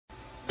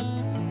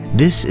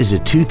This is a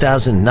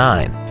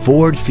 2009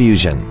 Ford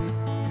Fusion.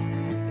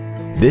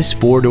 This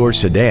four-door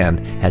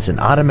sedan has an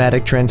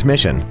automatic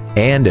transmission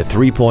and a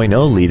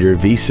 3.0-liter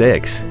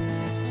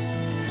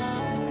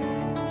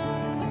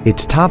V6.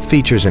 Its top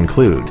features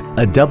include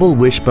a double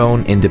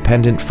wishbone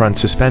independent front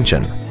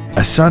suspension,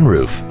 a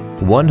sunroof,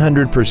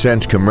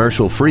 100%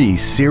 commercial-free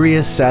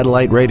Sirius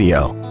satellite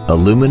radio,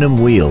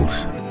 aluminum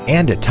wheels,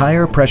 and a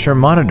tire pressure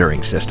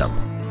monitoring system.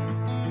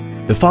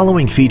 The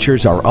following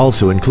features are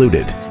also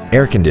included: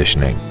 air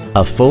conditioning,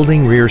 a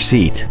folding rear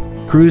seat,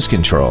 cruise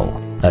control,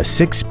 a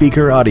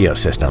 6-speaker audio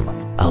system,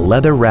 a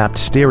leather-wrapped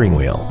steering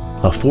wheel,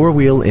 a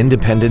 4-wheel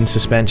independent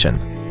suspension,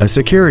 a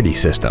security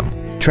system,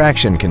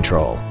 traction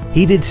control,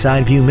 heated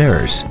side view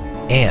mirrors,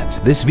 and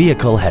this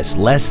vehicle has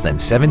less than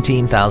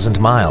 17,000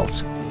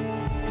 miles.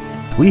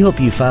 We hope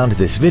you found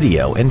this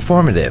video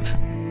informative.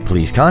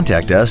 Please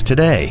contact us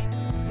today.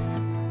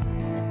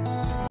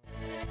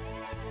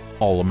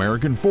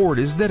 All-American Ford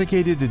is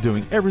dedicated to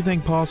doing everything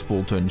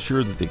possible to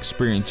ensure that the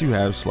experience you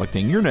have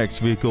selecting your next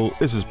vehicle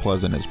is as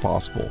pleasant as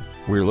possible.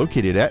 We're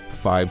located at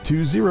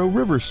 520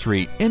 River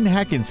Street in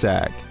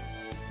Hackensack.